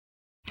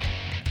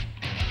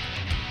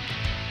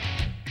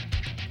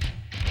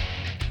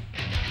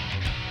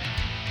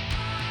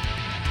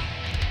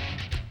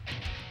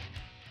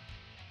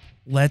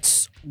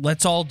let's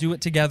all do it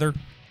together.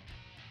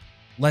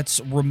 Let's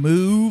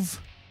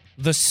remove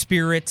the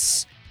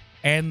spirits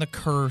and the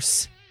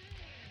curse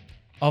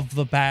of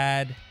the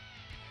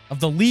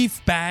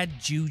Leaf bad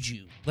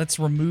juju. Let's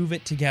remove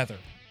it together.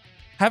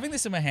 Having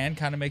this in my hand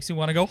kind of makes me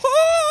want to go,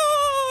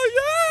 oh,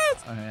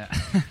 yes! Oh, yeah.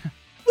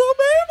 The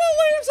Maple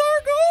Leafs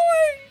are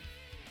going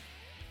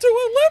to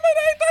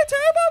eliminate the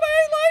Tampa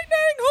Bay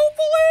Lightning,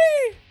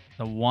 hopefully!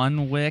 The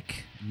One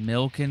Wick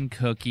Milk and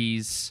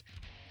Cookies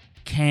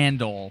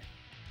candle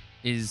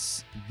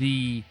is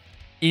the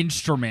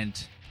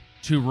instrument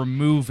to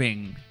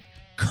removing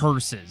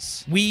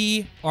curses.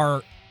 We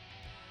are,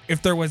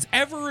 if there was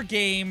ever a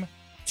game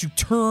to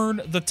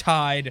turn the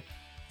tide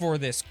for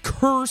this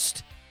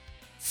cursed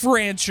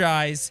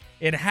franchise,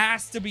 it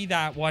has to be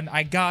that one.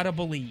 I gotta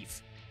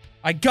believe.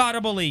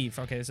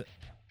 Okay,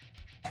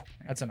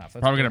 that's enough.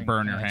 That's probably gonna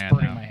burn your hand. It's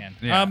burning now. my hand.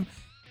 Yeah.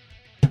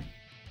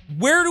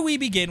 Where do we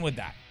begin with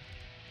that?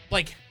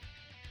 Like,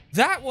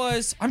 that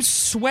was, I'm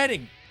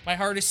sweating. My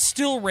heart is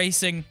still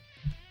racing.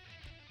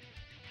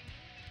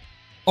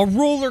 A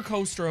roller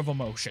coaster of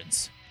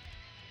emotions.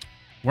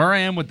 Where I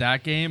am with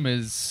that game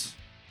is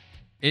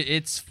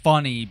it's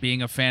funny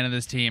being a fan of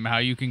this team, how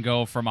you can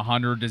go from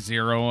 100 to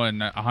 0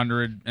 and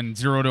 100 and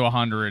 0 to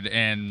 100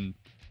 in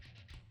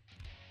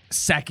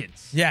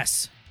seconds.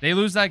 Yes. They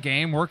lose that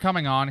game. We're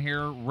coming on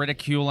here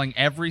ridiculing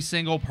every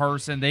single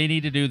person. They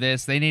need to do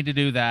this. They need to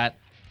do that.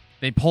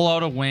 They pull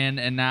out a win,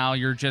 and now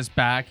you're just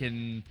back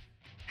in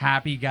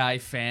happy guy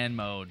fan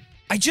mode.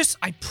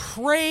 I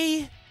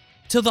pray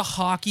to the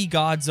hockey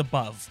gods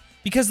above,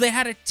 because they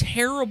had a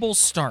terrible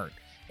start.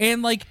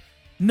 And, like,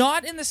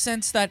 not in the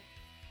sense that,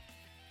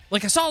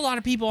 like, I saw a lot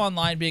of people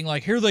online being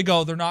like, here they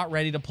go, they're not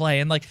ready to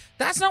play. And, like,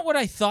 that's not what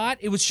I thought.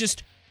 It was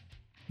just,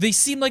 they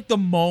seemed like the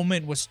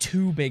moment was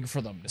too big for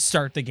them to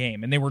start the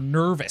game, and they were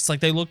nervous. Like,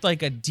 they looked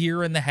like a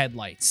deer in the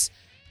headlights.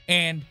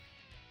 And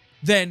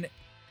then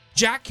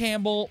Jack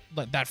Campbell,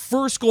 that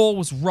first goal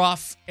was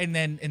rough, and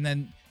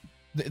then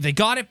they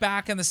got it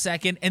back in the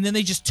second, and then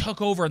they just took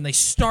over, and they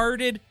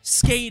started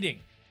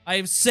skating. I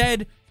have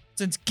said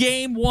since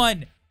game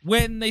one,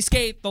 when they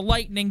skate, the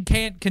Lightning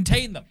can't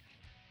contain them.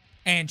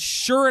 And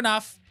sure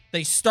enough,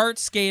 they start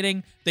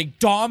skating. They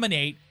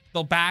dominate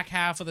the back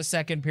half of the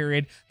second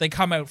period. They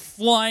come out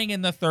flying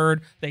in the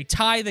third. They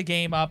tie the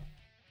game up.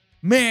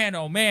 Man,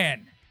 oh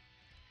man.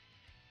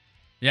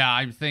 Yeah,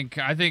 I think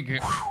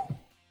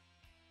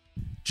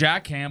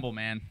Jack Campbell,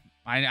 man.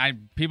 I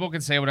people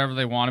can say whatever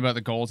they want about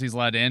the goals he's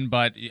let in,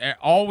 but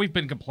all we've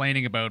been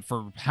complaining about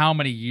for how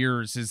many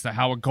years is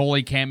how a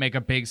goalie can't make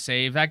a big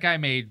save. That guy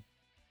made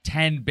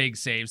 10 big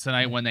saves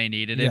tonight when they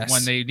needed it, Yes.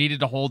 when they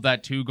needed to hold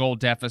that 2-goal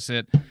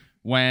deficit,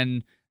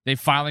 when they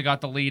finally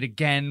got the lead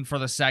again for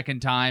the second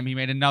time. He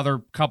made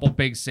another couple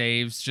big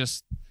saves.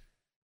 Just,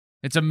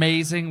 it's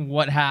amazing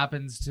what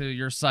happens to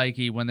your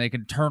psyche when they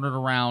can turn it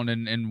around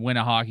and win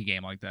a hockey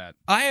game like that.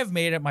 I have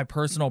made it my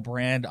personal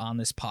brand on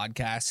this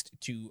podcast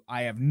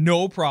I have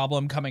no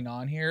problem coming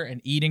on here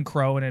and eating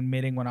crow and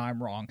admitting when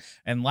I'm wrong.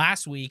 And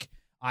last week,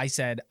 I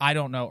said, I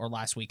don't know, or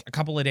last week, a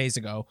couple of days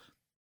ago,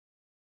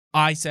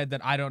 I said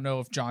that I don't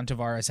know if John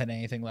Tavares had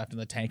anything left in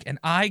the tank, and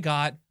I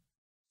got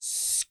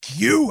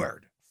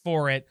skewered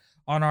for it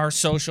on our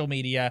social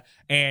media,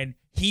 and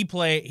he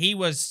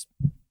was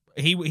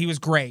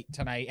great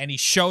tonight, and he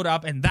showed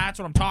up, and that's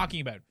what I'm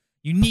talking about.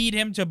 You need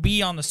him to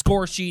be on the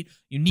score sheet.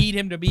 You need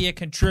him to be a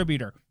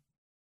contributor.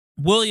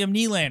 William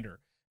Nylander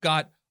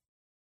got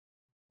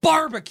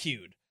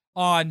barbecued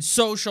on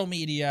social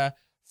media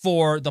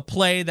for the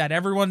play that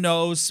everyone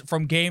knows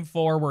from Game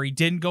 4 where he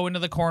didn't go into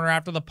the corner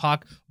after the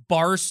puck.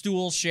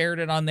 Barstool shared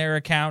it on their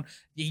account.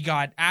 He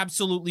got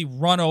absolutely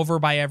run over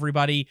by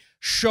everybody,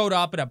 showed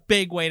up in a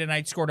big way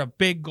tonight, scored a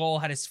big goal,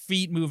 had his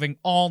feet moving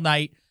all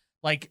night.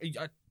 Like,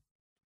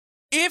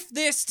 if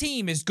this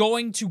team is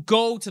going to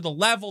go to the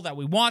level that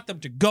we want them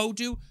to go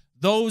to,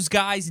 those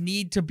guys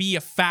need to be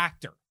a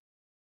factor.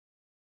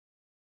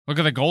 Look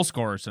at the goal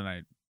scorers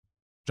tonight.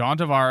 John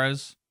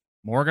Tavares,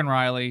 Morgan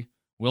Rielly,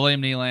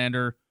 William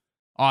Nylander,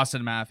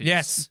 Austin Matthews.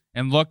 Yes.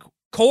 And look,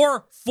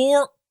 Four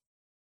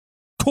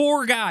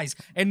core guys.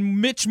 And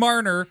Mitch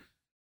Marner,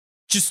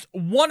 just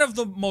one of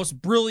the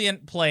most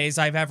brilliant plays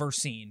I've ever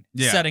seen,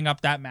 setting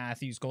up that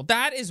Matthews goal.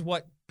 That is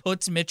what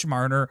puts Mitch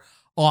Marner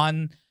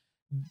on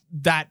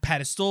that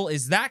pedestal,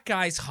 is that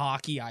guy's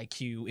hockey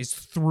IQ is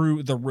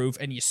through the roof,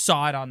 and you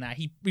saw it on that.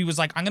 He was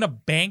like, I'm going to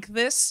bank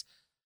this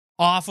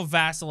off of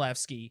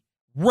Vasilevsky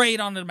right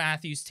onto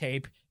Matthews'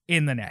 tape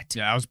in the net.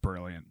 Yeah, that was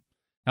brilliant.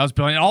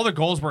 All the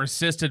goals were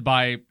assisted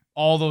by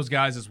all those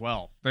guys as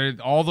well.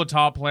 All the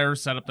top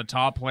players set up the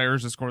top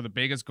players to score the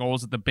biggest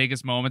goals at the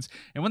biggest moments.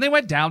 And when they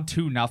went down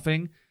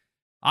 2-0,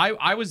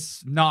 I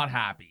was not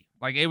happy.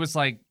 Like, it was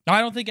like, I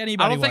don't think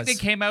anybody think they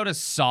came out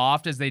as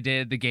soft as they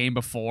did the game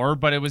before,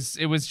 but it was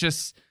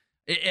just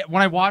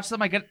when I watch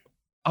them, I get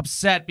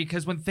upset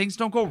because when things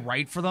don't go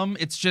right for them,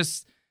 it's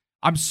just,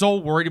 I'm so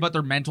worried about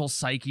their mental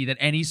psyche that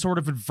any sort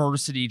of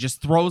adversity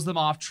just throws them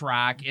off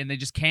track and they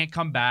just can't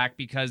come back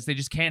because they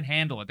just can't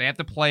handle it. They have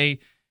to play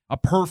a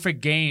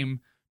perfect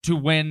game to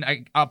win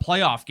a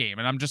playoff game.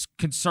 And I'm just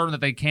concerned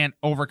that they can't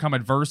overcome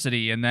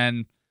adversity. And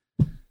then,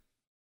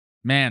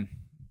 man,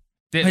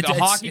 the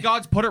hockey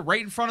gods put it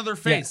right in front of their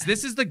face. Yeah.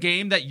 This is the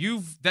game that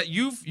you've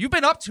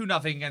been up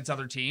 2-0 against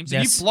other teams,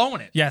 and you've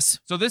blown it. Yes.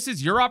 So this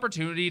is your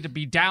opportunity to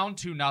be down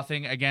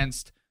 2-0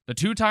 against the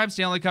 2-time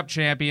Stanley Cup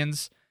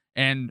champions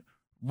and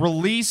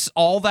release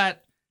all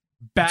that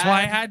bad.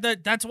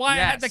 That's why I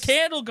had the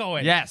candle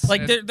going. Yes.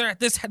 Like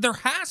there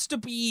has to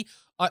be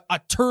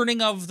a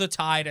turning of the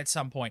tide at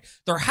some point.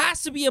 There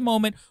has to be a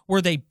moment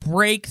where they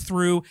break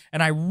through,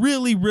 and I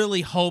really,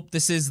 really hope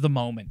this is the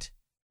moment.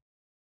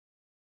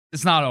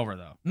 It's not over,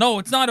 though. No,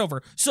 it's not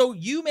over. So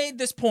you made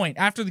this point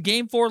after the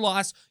Game 4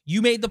 loss.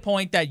 You made the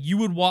point that you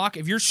would walk,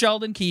 if you're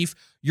Sheldon Keefe,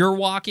 you're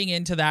walking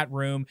into that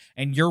room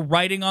and you're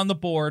writing on the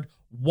board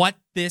what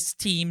this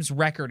team's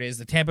record is,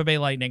 the Tampa Bay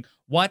Lightning,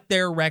 what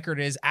their record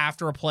is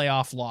after a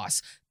playoff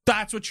loss.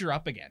 That's what you're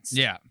up against.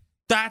 Yeah.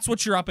 That's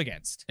what you're up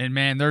against. And,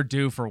 man, they're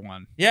due for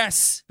one.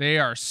 Yes. They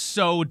are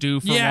so due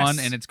for one,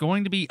 and it's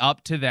going to be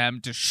up to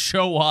them to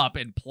show up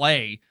and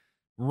play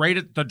right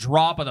at the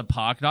drop of the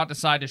puck, not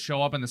decide to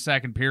show up in the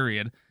second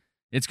period.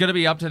 It's going to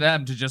be up to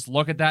them to just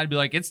look at that and be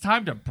like, it's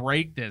time to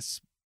break this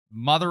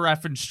mother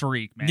effing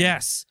streak, man.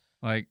 Yes.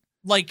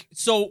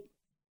 So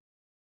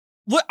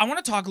look, I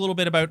want to talk a little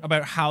bit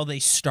about how they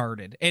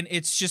started. And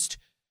it's just,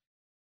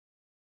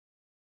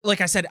 like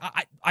I said,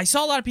 I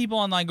saw a lot of people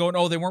online going,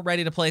 "Oh, they weren't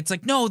ready to play." It's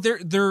like, no, they're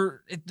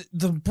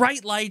the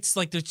bright lights,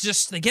 like they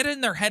get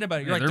in their head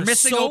about it. You're like,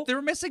 they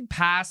were missing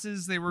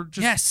passes. They were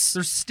just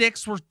their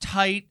sticks were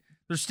tight.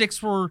 Their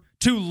sticks were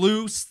too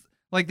loose.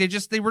 Like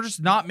they were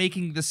just not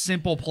making the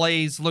simple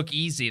plays look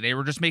easy. They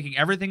were just making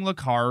everything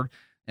look hard.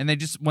 And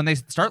when they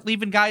start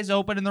leaving guys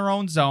open in their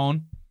own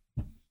zone,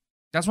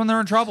 that's when they're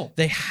in trouble.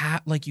 You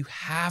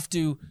have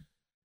to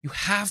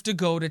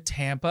go to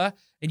Tampa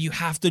and you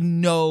have to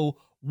know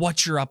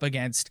what you're up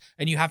against.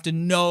 And you have to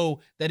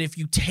know that if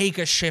you take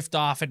a shift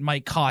off, it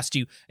might cost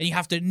you. And you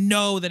have to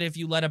know that if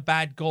you let a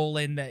bad goal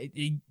in,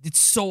 it's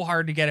so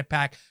hard to get it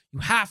back. You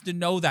have to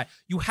know that.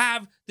 You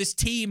have this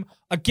team,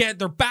 again,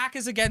 their back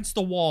is against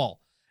the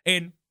wall.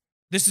 And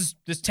this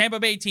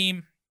Tampa Bay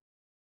team,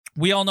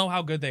 we all know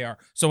how good they are.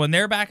 So when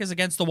their back is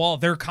against the wall,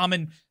 they're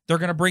coming, they're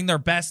going to bring their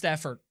best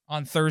effort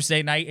on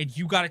Thursday night. And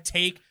you're going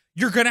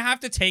to have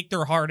to take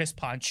their hardest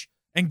punch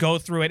and go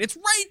through it. It's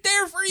right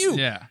there for you.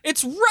 Yeah.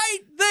 It's right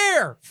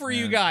there for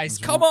you guys.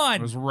 Come on.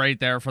 It was right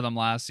there for them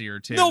last year,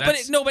 too. No, but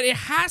it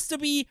has to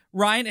be,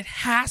 Ryan, it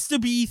has to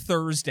be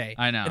Thursday.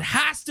 I know. It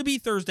has to be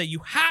Thursday. You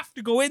have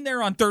to go in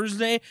there on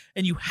Thursday,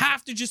 and you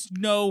have to just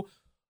know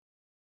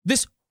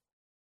this.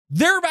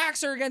 Their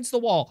backs are against the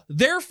wall.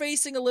 They're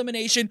facing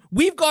elimination.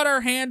 We've got our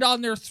hand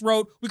on their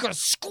throat. We've got to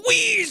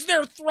squeeze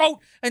their throat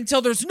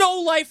until there's no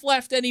life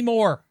left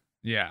anymore.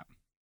 Yeah.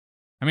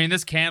 I mean,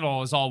 this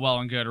candle is all well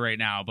and good right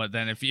now, but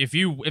then if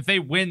they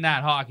win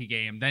that hockey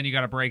game, then you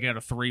got to break out a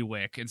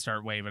 3-wick and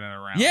start waving it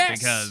around. Yes,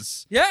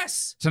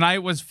 because tonight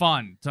was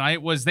fun.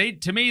 Tonight was they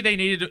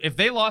needed to, if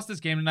they lost this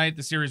game tonight,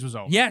 the series was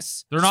over.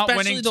 Yes, they're not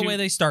especially winning the way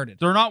they started.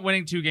 They're not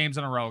winning 2 games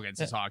in a row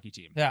against this hockey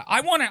team. Yeah, I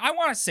want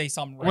to say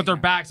something right with their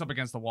now. backs up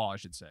against the wall, I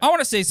should say. I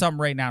want to say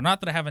something right now. Not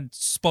that I haven't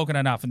spoken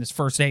enough in this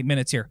first 8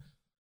 minutes here.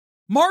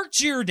 Mark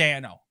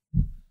Giordano,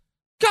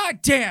 god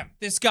damn,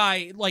 this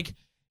guy, like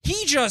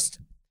he just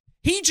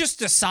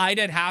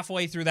decided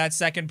halfway through that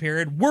second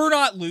period, we're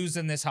not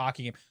losing this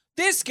hockey game.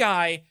 This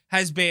guy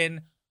has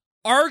been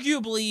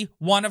arguably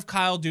one of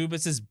Kyle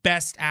Dubas's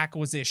best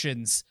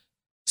acquisitions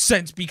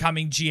since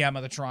becoming GM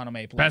of the Toronto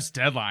Maple Leafs. Best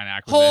deadline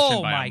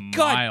acquisition by a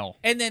God. mile.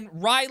 And then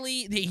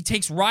he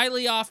takes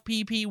Riley off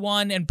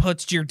PP1 and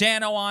puts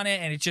Giordano on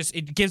it, and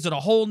it gives it a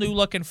whole new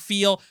look and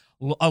feel.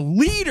 A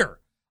leader,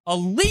 a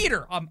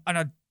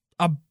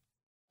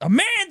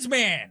man's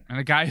man. And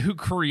a guy who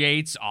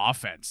creates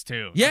offense,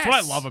 too. Yes. That's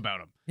what I love about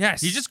him.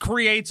 Yes. He just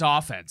creates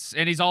offense,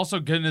 and he's also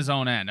good in his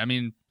own end. I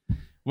mean,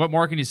 what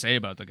more can you say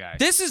about the guy?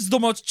 This is the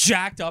most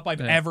jacked up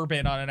I've ever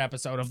been on an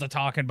episode of the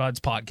Talkin' Buds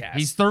podcast.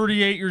 He's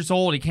 38 years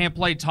old. He can't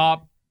play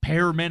top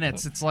pair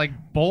minutes. It's like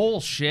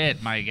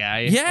bullshit, my guy.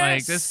 Yes.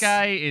 Like, this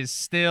guy is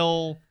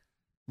still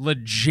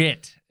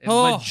legit.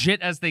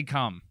 Legit as they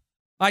come.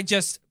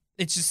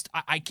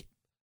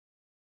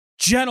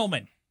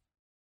 Gentlemen.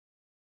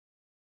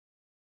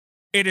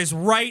 It is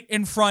right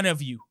in front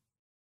of you.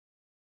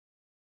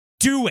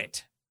 Do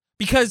it.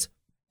 Because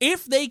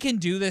if they can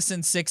do this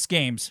in 6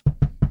 games,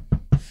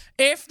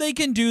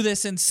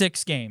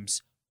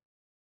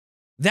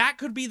 that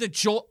could be the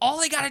jolt. All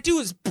they got to do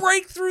is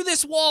break through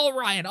this wall,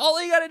 Ryan. All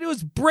they got to do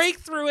is break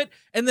through it,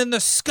 and then the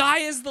sky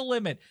is the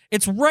limit.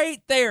 It's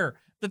right there.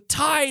 The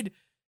tide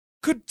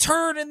could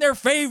turn in their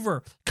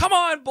favor. Come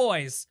on,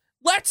 boys.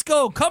 Let's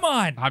go. Come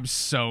on. I'm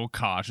so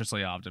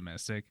cautiously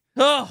optimistic.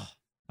 Ugh.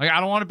 Like, I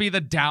don't want to be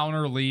the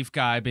downer Leaf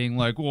guy being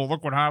like, well,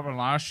 look what happened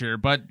last year.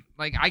 But,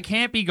 like, I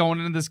can't be going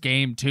into this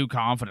game too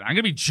confident. I'm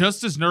going to be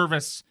just as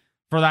nervous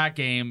for that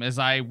game as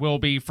I will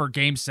be for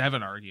Game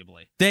 7,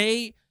 arguably.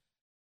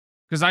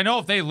 Because I know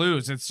if they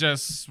lose, it's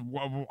just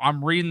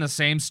I'm reading the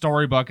same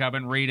storybook I've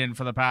been reading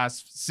for the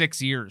past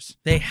 6 years.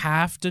 They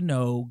have to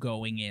know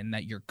going in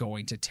that you're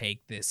going to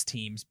take this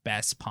team's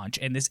best punch.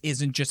 And this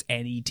isn't just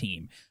any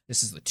team.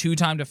 This is the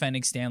 2-time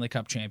defending Stanley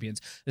Cup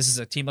champions. This is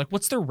a team, like,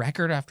 what's their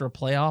record after a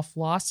playoff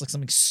loss? Like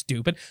something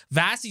stupid.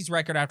 Vasi's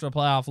record after a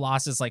playoff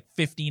loss is like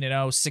 15-0,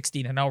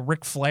 16-0.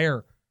 Ric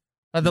Flair.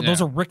 Those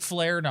are Ric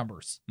Flair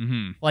numbers.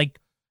 Mm-hmm. Like,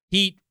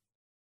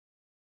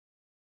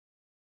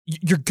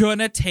 you're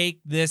gonna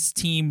take this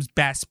team's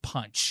best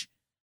punch.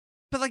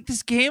 But like,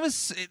 this game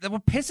is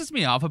what pisses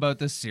me off about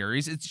this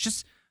series. It's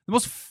just the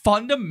most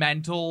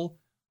fundamental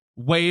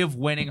way of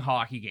winning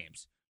hockey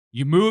games.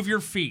 You move your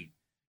feet.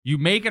 You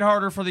make it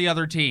harder for the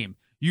other team.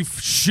 You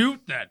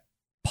shoot that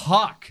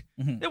puck.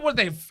 Mm-hmm.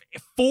 They have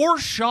 4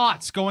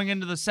 shots going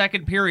into the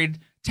second period.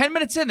 10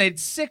 minutes in, they had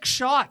 6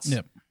 shots.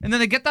 Yep. And then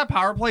they get that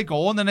power play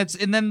goal, and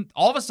then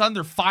all of a sudden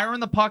they're firing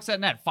the pucks at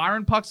net,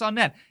 firing pucks on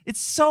net.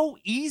 It's so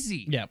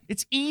easy. Yep.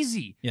 It's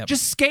easy. Yep.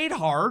 Just skate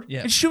hard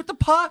Yep. and shoot the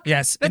puck.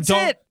 Yes. That's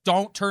and it.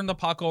 Don't turn the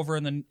puck over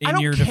in I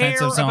don't your care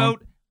defensive zone.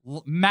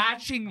 about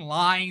matching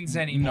lines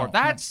anymore. No,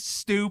 That's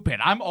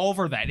stupid. I'm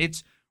over that.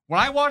 It's when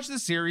I watch the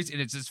series,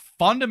 it's as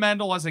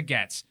fundamental as it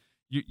gets.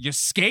 You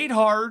skate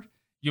hard,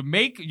 you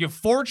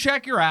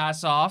forecheck your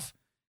ass off,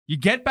 you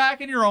get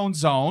back in your own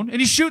zone, and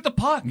you shoot the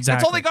puck. Exactly.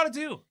 That's all they got to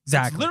do.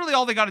 Exactly. That's literally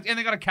all they got to do. And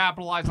they got to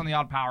capitalize on the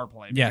odd power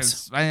play.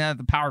 Yes. Because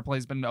the power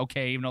play's been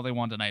okay, even though they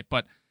won tonight.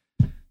 But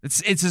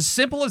it's as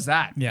simple as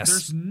that.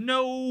 Yes.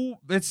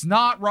 It's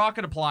not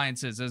rocket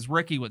appliances, as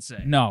Ricky would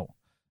say. No.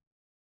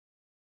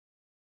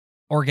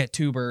 Or get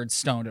 2 birds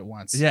stoned at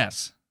once.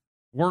 Yes.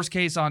 Worst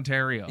case,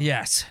 Ontario.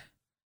 Yes.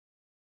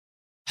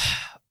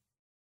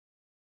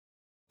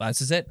 This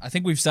is it. I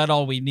think we've said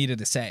all we needed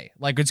to say.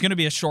 Like, it's going to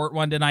be a short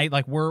one tonight.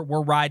 Like, we're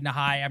riding a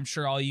high. I'm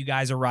sure all you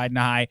guys are riding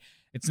a high.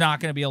 It's not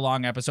going to be a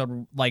long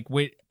episode. Like,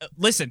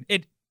 listen,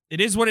 it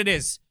is what it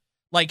is.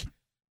 Like,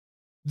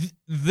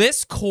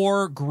 this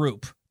core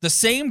group, the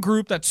same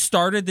group that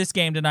started this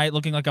game tonight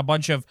looking like a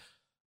bunch of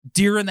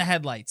deer in the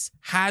headlights,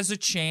 has a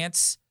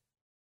chance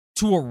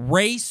to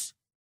erase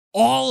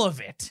all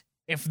of it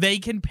if they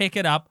can pick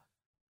it up.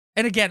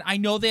 And again, I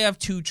know they have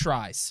 2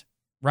 tries,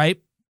 right?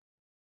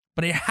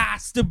 But it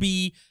has to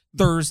be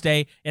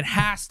Thursday. It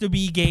has to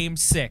be game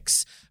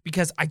 6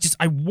 because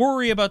I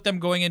worry about them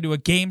going into a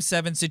game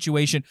 7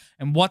 situation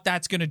and what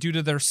that's going to do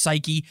to their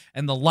psyche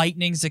and the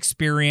Lightning's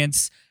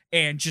experience.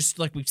 And just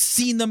like we've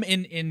seen them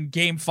in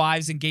game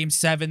 5s and game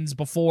 7s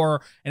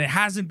before, and it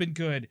hasn't been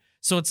good.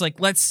 So it's like,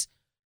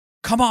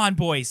 come on,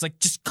 boys. Like,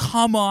 just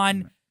come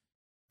on.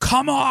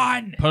 Come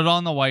on. Put it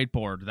on the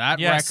whiteboard. That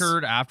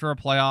record after a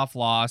playoff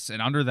loss,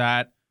 and under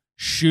that,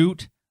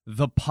 shoot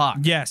the puck.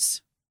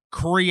 Yes.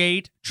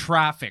 Create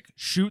traffic.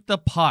 Shoot the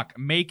puck.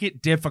 Make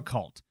it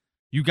difficult.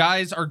 You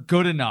guys are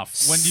good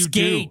enough when you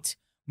skate.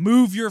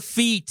 Move your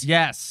feet.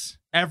 Yes.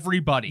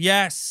 Everybody.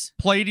 Yes.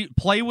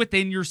 Play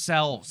within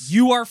yourselves.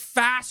 You are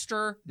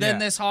faster than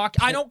this hockey.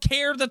 I don't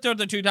care that they're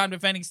the 2-time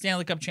defending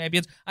Stanley Cup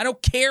champions. I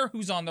don't care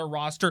who's on their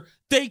roster.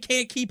 They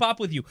can't keep up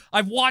with you.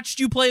 I've watched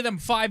you play them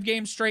 5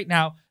 games straight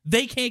now.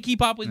 They can't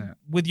keep up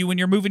with you when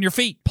you're moving your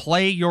feet.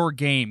 Play your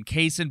game.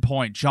 Case in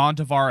point, John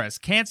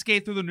Tavares can't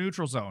skate through the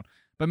neutral zone.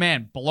 But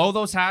man, below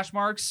those hash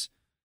marks,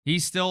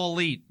 he's still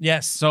elite.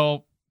 Yes.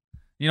 So,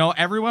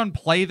 everyone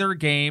play their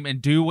game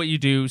and do what you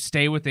do.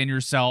 Stay within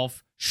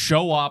yourself.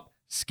 Show up.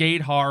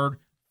 Skate hard.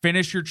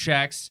 Finish your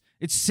checks.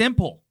 It's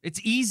simple.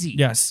 It's easy.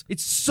 Yes.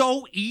 It's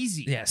so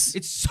easy. Yes.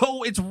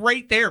 It's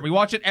right there. We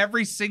watch it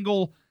every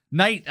single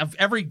night of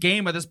every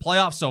game of this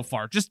playoff so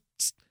far. Just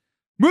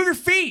move your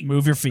feet.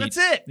 Move your feet. That's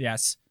it.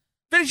 Yes.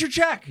 Finish your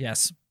check.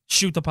 Yes.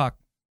 Shoot the puck.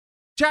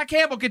 Jack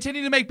Campbell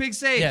continue to make big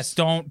saves. Yes.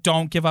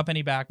 Don't give up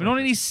any back. We don't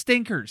need any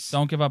stinkers.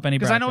 Don't give up any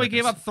back. Because I know he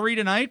gave up 3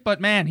 tonight,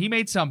 but man, he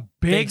made some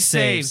big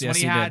saves when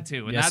he had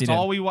to, and that's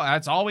all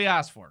we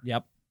asked for.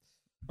 Yep.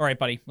 All right,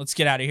 buddy. Let's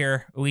get out of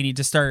here. We need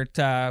to start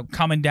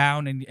coming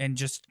down and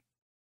just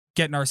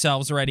getting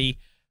ourselves ready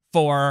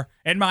for,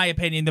 in my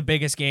opinion, the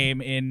biggest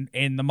game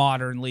in the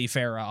modern Leaf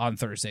era on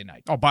Thursday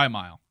night. Oh, by a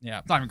mile.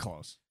 Yeah. Not even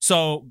close.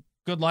 So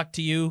good luck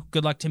to you.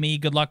 Good luck to me.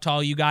 Good luck to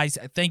all you guys.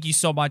 Thank you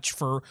so much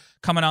for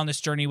coming on this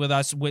journey with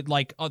us. With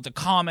the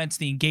comments,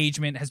 the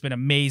engagement has been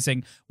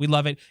amazing. We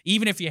love it.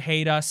 Even if you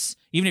hate us,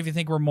 even if you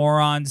think we're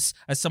morons,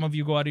 as some of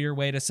you go out of your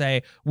way to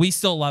say, we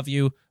still love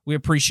you. We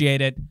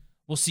appreciate it.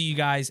 We'll see you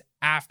guys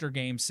after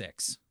game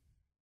 6.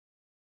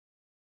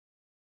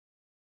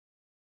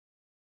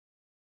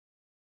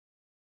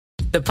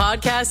 The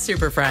Podcast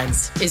Super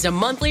Friends is a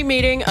monthly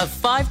meeting of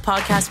 5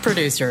 podcast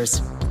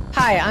producers.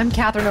 Hi, I'm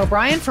Katherine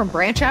O'Brien from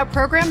Branch Out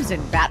Programs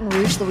in Baton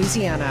Rouge,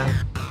 Louisiana.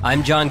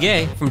 I'm John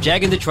Gay from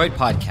Jag and Detroit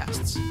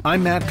Podcasts.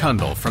 I'm Matt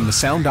Kundle from the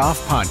Sound Off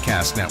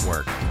Podcast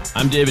Network.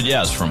 I'm David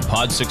Yaz from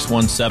Pod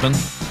 617,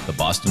 the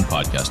Boston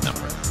Podcast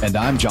Network. And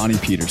I'm Johnny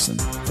Peterson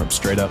from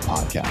Straight Up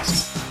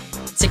Podcasts.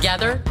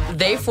 Together,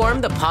 they form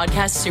the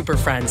Podcast Super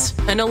Friends,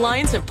 an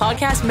alliance of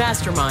podcast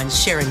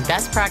masterminds sharing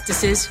best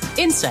practices,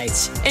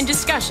 insights, and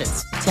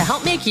discussions to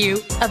help make you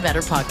a better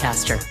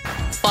podcaster.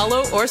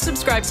 Follow or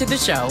subscribe to the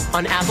show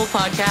on Apple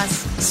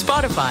Podcasts,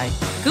 Spotify,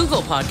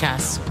 Google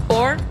Podcasts,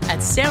 or at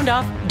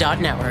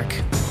soundoff.network.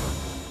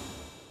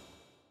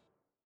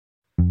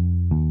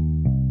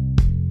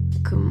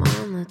 Come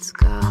on, let's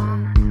go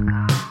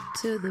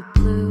to the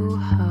Blue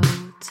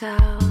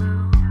Hotel.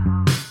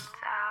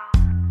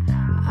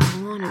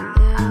 I wanna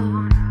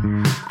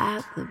live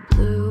at the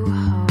Blue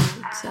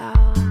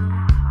Hotel.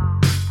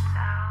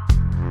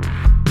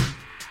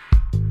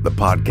 The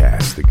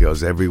podcast that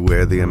goes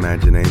everywhere the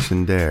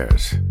imagination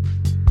dares.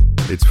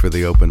 It's for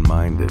the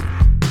open-minded,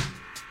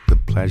 the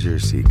pleasure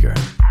seeker.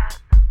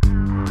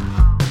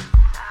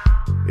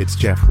 It's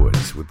Jeff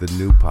Woods with the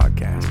new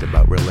podcast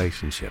about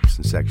relationships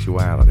and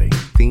sexuality,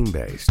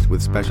 theme-based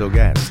with special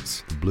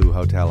guests, the Blue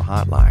Hotel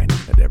Hotline,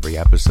 and every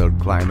episode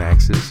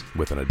climaxes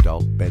with an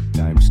adult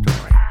bedtime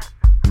story.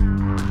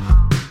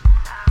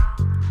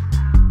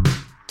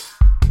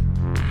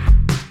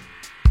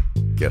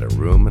 Get a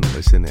room and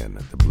listen in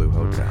at the Blue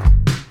Hotel.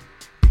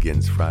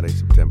 Begins Friday,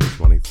 September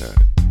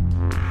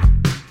 23rd.